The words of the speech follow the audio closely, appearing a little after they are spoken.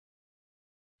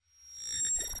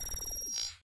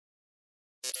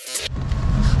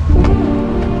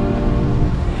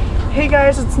Hey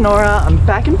guys, it's Nora. I'm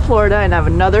back in Florida and I have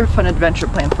another fun adventure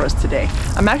planned for us today.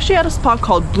 I'm actually at a spot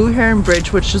called Blue Heron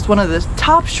Bridge, which is one of the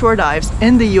top shore dives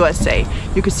in the USA.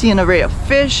 You can see an array of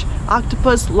fish,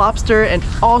 octopus, lobster, and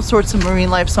all sorts of marine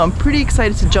life, so I'm pretty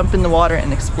excited to jump in the water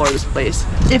and explore this place.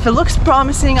 If it looks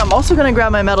promising, I'm also gonna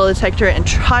grab my metal detector and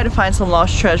try to find some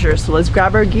lost treasure. So let's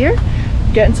grab our gear,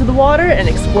 get into the water, and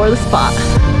explore the spot.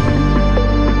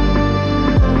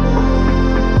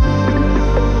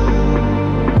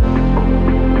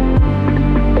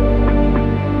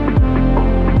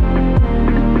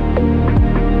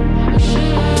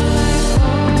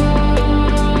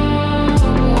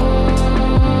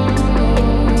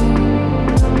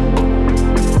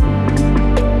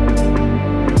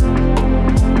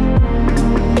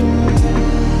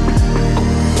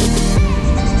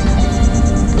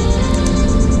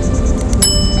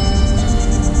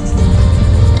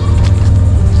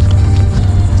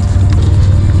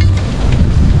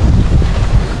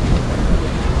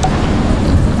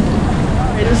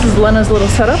 This is Lena's little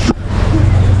setup.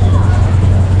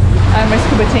 I have my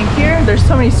scuba tank here. There's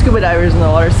so many scuba divers in the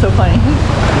water, it's so funny.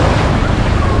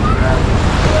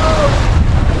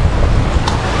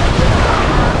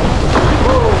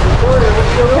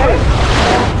 Okay?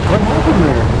 What happened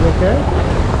there? You okay?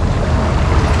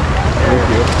 Thank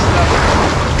you.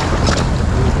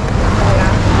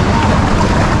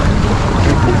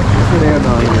 Just an hand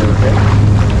on you, okay?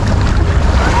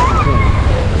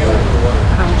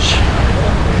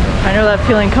 I know that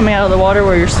feeling coming out of the water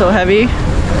where you're so heavy,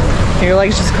 your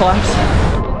legs just collapse.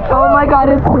 Oh my god,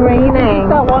 it's raining. It's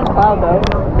that one cloud though.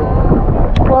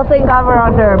 Well, thank god we're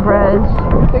under a bridge.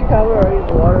 Thank God we're in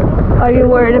the water. Are you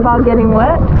worried about getting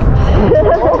wet?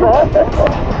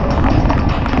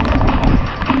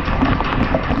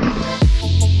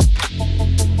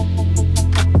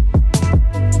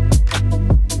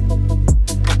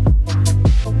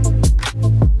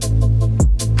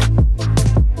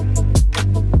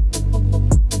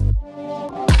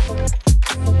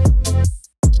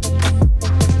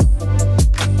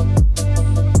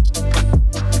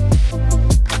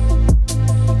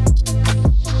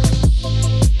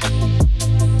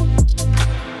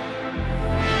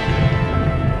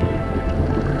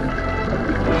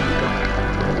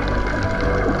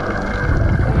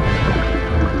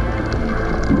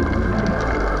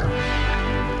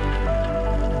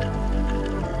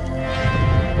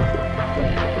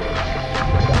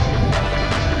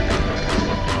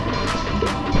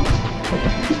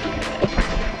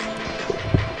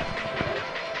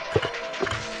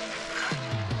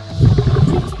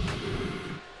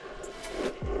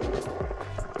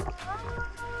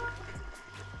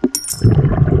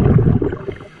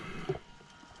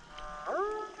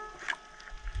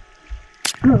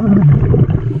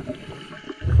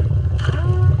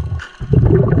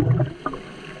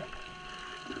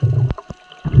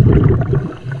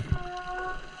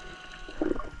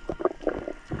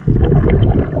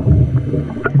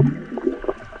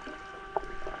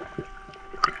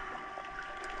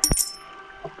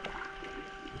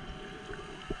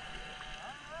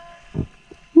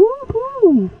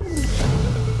 Woohoo!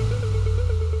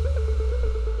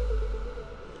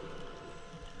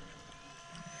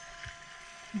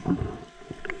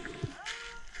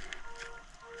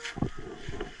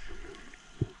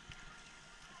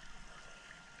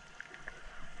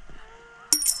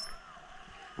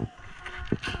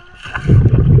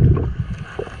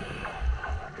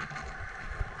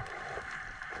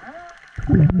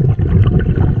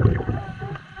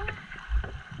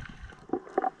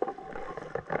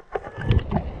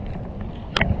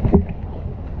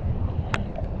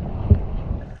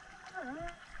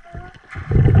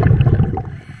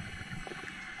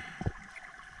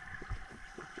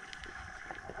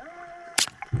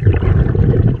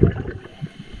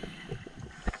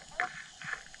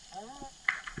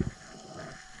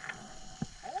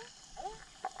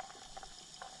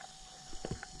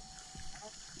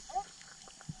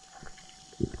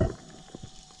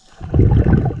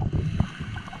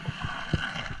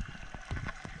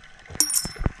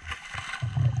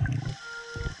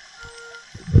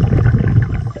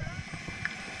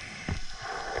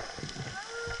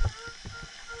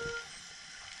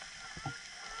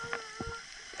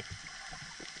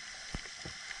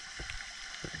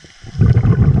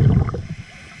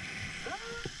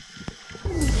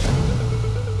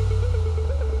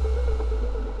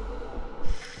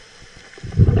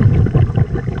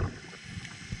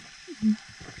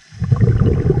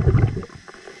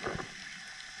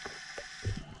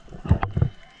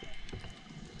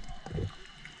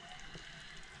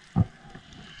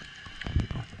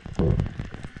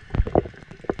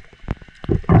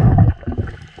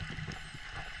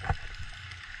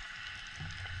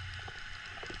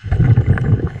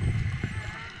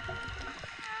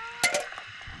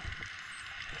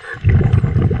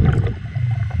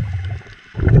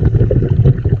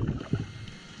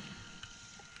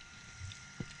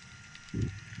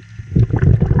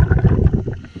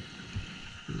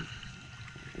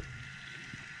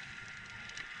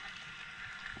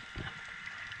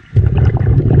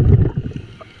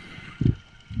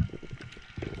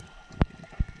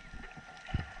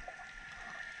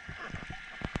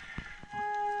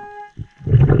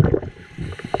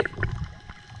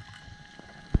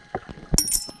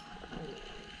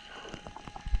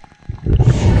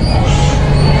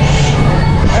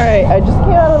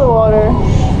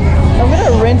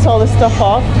 stuff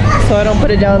off so I don't put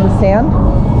it down in the sand.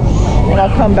 And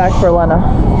I'll come back for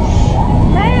Lena.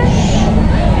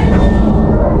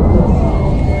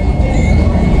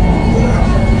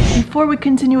 Before we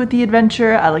continue with the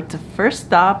adventure, I'd like to first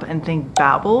stop and thank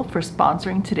Babbel for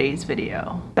sponsoring today's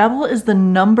video. Babbel is the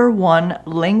 #1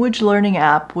 language learning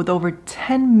app with over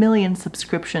 10 million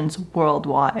subscriptions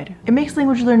worldwide. It makes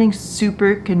language learning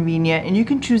super convenient, and you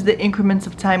can choose the increments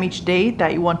of time each day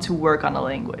that you want to work on a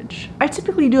language. I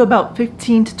typically do about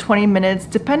 15 to 20 minutes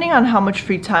depending on how much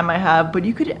free time I have, but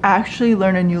you could actually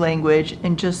learn a new language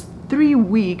in just 3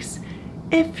 weeks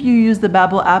if you use the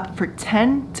Babbel app for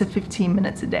 10 to 15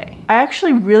 minutes a day. I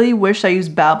actually really wish I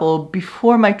used Babbel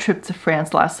before my trip to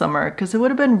France last summer, because it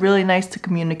would have been really nice to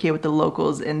communicate with the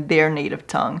locals in their native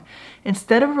tongue,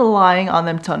 instead of relying on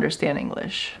them to understand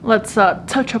English. Let's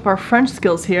touch up our French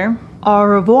skills here. Au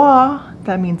revoir,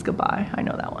 that means goodbye. I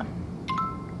know that one.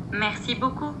 Merci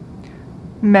beaucoup.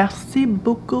 Merci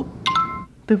beaucoup.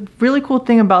 The really cool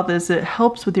thing about this, it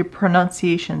helps with your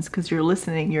pronunciations because you're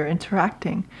listening, you're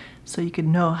interacting, so you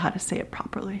can know how to say it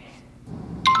properly.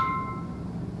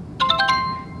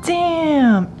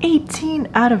 Damn, 18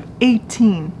 out of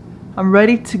 18. I'm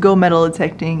ready to go metal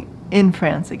detecting in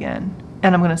France again,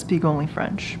 and I'm gonna speak only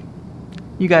French.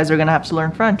 You guys are gonna have to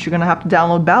learn French. You're gonna have to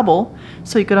download Babbel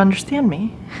so you could understand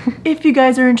me. If you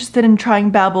guys are interested in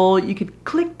trying Babbel, you could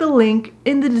click the link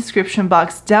in the description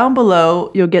box down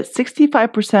below. You'll get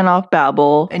 65% off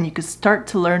Babbel, and you can start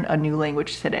to learn a new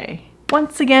language today.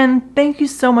 Once again, thank you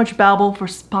so much Babbel for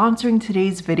sponsoring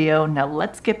today's video. Now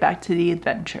let's get back to the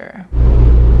adventure.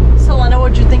 So Lena,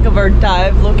 what'd you think of our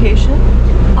dive location?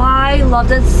 I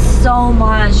loved it so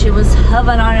much. It was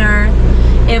heaven on earth.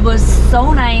 It was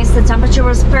so nice. The temperature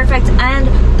was perfect, and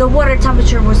the water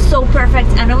temperature was so perfect,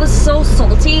 and it was so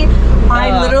salty. I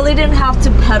literally didn't have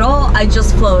to pedal. I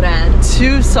just floated.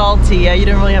 Too salty. Yeah, you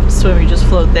didn't really have to swim. You just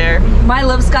float there. My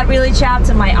lips got really chapped,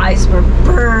 and my eyes were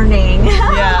burning.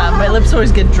 Yeah, my lips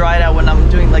always get dried out when I'm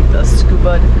doing like the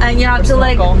scuba. And you have to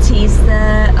like taste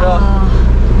it.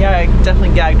 Yeah, I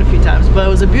definitely gagged a few times, but it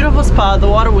was a beautiful spot. The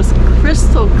water was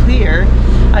crystal clear.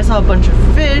 I saw a bunch of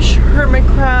fish, hermit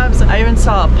crabs. I even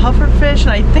saw a puffer fish,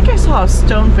 and I think I saw a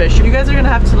stonefish. You guys are gonna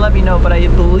have to let me know, but I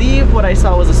believe what I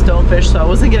saw was a stonefish, so I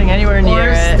wasn't getting anywhere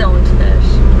near it. Or stonefish.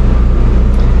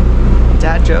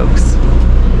 Dad jokes.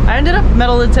 I ended up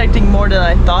metal detecting more than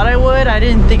I thought I would. I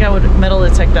didn't think I would metal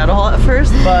detect at all at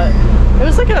first, but it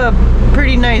was like a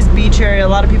pretty nice beach area. A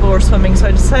lot of people were swimming, so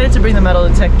I decided to bring the metal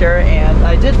detector, and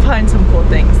I did find some cool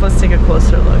things. Let's take a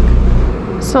closer look.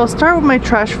 So I'll start with my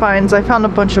trash finds. I found a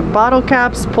bunch of bottle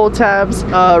caps, pull tabs,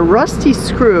 a rusty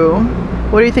screw.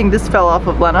 What do you think this fell off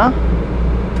of, Lena?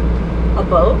 A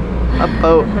boat? A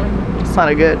boat. It's not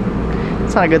a good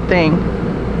thing.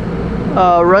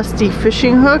 A rusty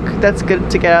fishing hook. That's good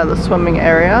to get out of the swimming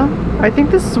area. I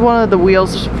think this is one of the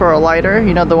wheels for a lighter.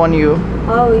 You know, the one you...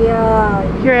 Oh yeah.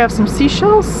 Here I have some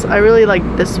seashells. I really like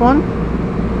this one.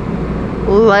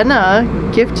 Lena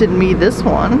gifted me this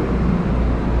one.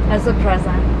 As a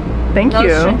present. Thank you.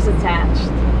 No strings attached.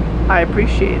 I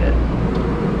appreciate it.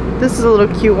 This is a little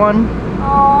cute one.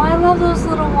 Oh, I love those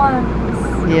little ones.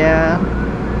 Yeah.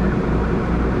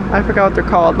 I forgot what they're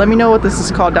called. Let me know what this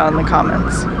is called down in the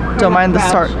comments. Don't mind the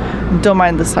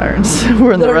sirens.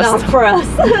 We're in the rest. Not for us.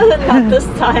 Not this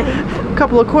time. A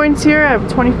couple of coins here. I have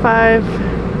 25,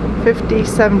 50,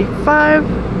 75,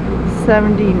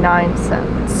 79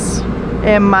 cents.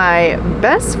 And my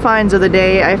best finds of the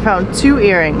day, I found 2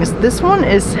 earrings. This one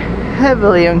is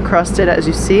heavily encrusted, as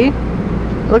you see.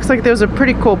 It looks like there was a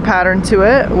pretty cool pattern to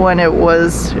it when it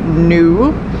was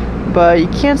new, but you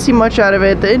can't see much out of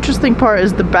it. The interesting part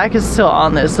is the back is still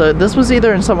on this, so this was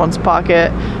either in someone's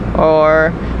pocket,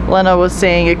 or Lena was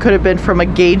saying it could have been from a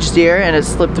gauge deer and it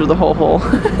slipped through the whole hole.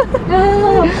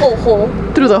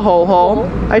 Through the whole hole.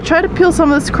 I tried to peel some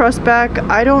of this crust back.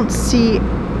 I don't see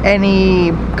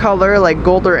any color like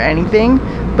gold or anything,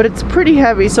 but it's pretty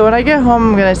heavy, so when I get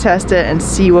home I'm gonna test it and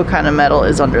see what kind of metal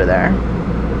is under there.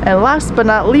 And last but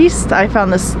not least, I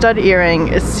found this stud earring.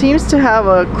 It seems to have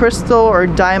a crystal or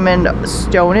diamond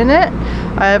stone in it.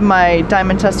 I have my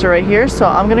diamond tester right here, so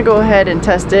I'm gonna go ahead and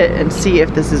test it and see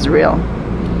if this is real.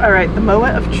 All right, the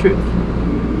moment of truth.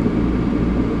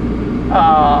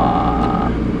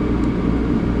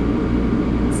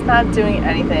 It's not doing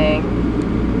anything.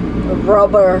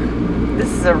 Rubber. This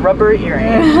is a rubber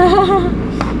earring.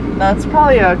 No, it's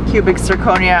probably a cubic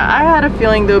zirconia. I had a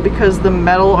feeling though, because the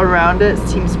metal around it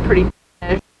seems pretty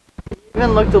finished. It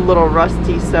even looked a little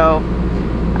rusty, so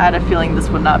I had a feeling this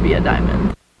would not be a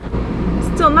diamond.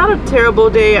 Still not a terrible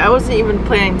day. I wasn't even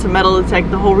planning to metal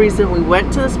detect. The whole reason we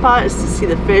went to the spot is to see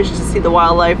the fish, to see the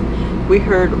wildlife. We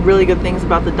heard really good things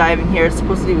about the diving here. It's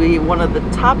supposed to be one of the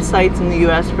top sites in the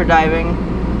US for diving.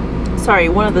 Sorry,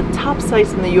 one of the top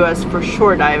sites in the US for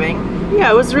shore diving.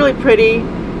 Yeah, it was really pretty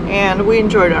and we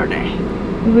enjoyed our day.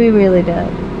 We really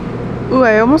did. Ooh,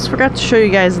 I almost forgot to show you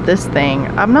guys this thing.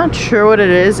 I'm not sure what it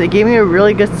is. It gave me a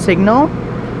really good signal,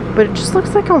 but it just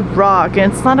looks like a rock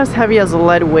and it's not as heavy as a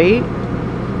lead weight.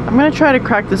 I'm gonna try to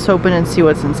crack this open and see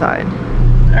what's inside.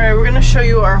 Alright, we're gonna show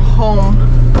you our home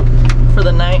for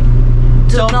the night.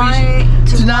 Do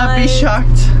not be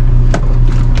shocked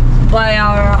by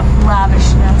our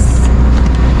lavishness.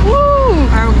 Woo!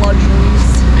 Our luxuries.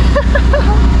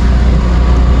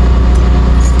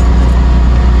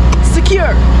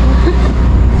 Secure!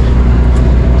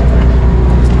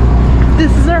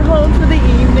 This is our home for the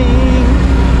evening.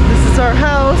 This is our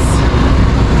house.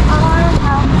 Our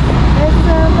house is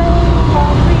the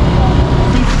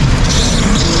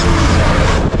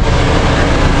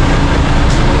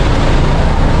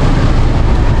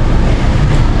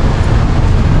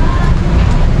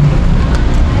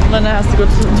Lena has to go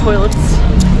to the toilets.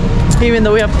 Even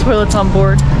though we have toilets on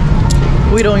board,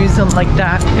 we don't use them like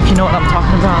that, if you know what I'm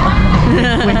talking about.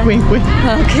 Wink, wink, wink.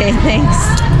 Okay, thanks.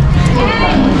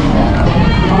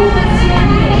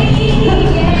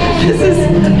 This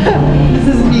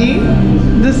is me.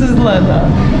 This is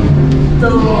Lena. The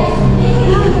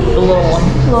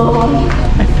little one.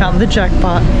 I found the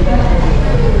jackpot.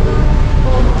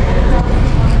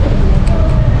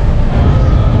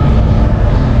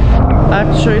 I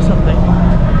have to show you something.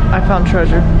 I found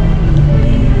treasure.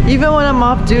 Even when I'm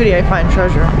off duty, I find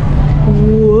treasure.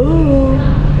 Whoa.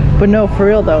 But no, for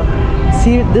real though.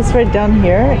 See this right down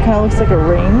here? It kind of looks like a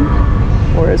ring.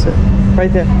 Where is it?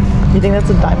 Right there. You think that's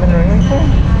a diamond ring right there?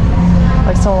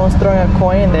 Like someone was throwing a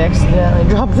coin and they accidentally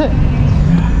dropped it.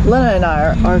 Lena and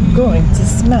I are going to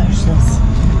smash this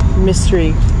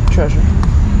mystery treasure.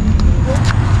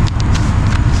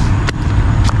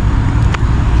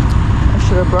 I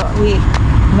should have brought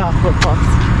not flip-flops.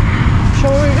 Show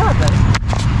what we got then.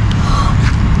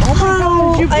 Oh my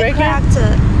god, did you break I cracked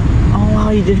it? Oh wow,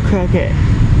 you did crack it.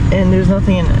 And there's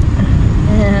nothing in it.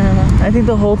 Yeah. I think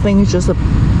the whole thing is just a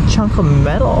chunk of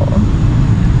metal.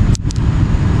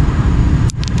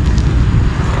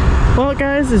 Well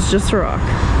guys, it's just a rock.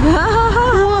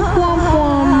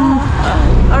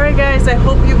 Alright guys, I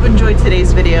hope you've enjoyed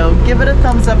today's video. Give it a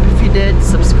thumbs up if you did.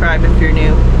 Subscribe if you're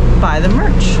new. Buy the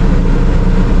merch.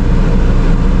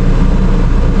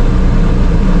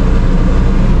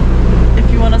 If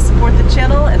you want to support the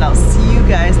channel, and I'll see you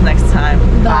guys next time.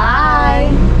 Bye.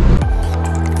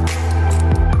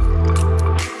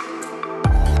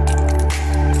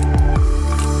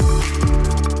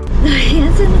 No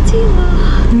hands on the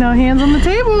table. No hands on the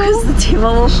table. Because the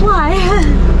table will fly.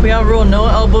 We got rule no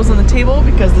elbows on the table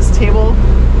because this table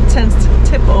tends to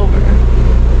tip over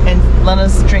and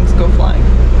Lena's drinks go flying.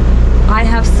 I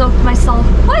have soaked myself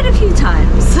quite a few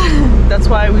times. That's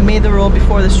why we made the rule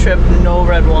before this trip, no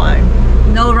red wine.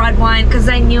 No red wine, because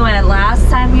I knew it. Last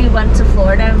time we went to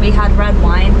Florida and we had red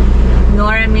wine,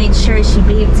 Nora made sure she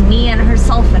bathed me and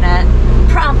herself in it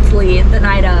promptly the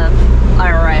night of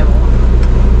our arrival.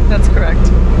 That's correct.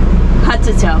 Head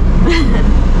to toe.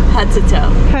 Head to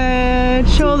toe. Head,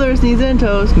 shoulders, knees and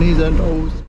toes. Knees and toes.